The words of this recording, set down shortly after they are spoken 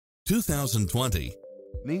2020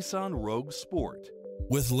 Nissan Rogue Sport.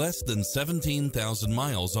 With less than 17,000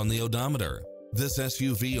 miles on the odometer, this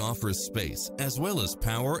SUV offers space as well as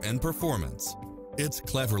power and performance. It's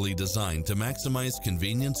cleverly designed to maximize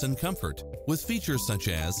convenience and comfort with features such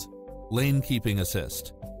as lane keeping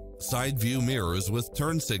assist, side view mirrors with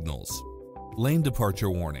turn signals, lane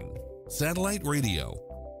departure warning, satellite radio,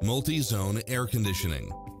 multi-zone air conditioning,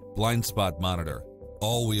 blind spot monitor,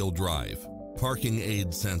 all-wheel drive, parking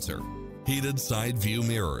aid sensor, heated side view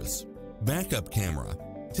mirrors, backup camera,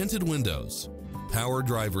 tinted windows, power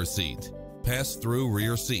driver seat, pass-through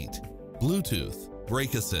rear seat, Bluetooth,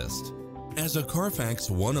 brake assist. As a Carfax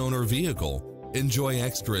one-owner vehicle, enjoy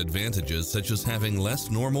extra advantages such as having less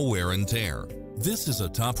normal wear and tear. This is a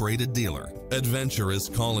top-rated dealer. Adventure is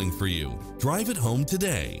calling for you. Drive it home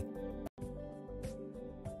today.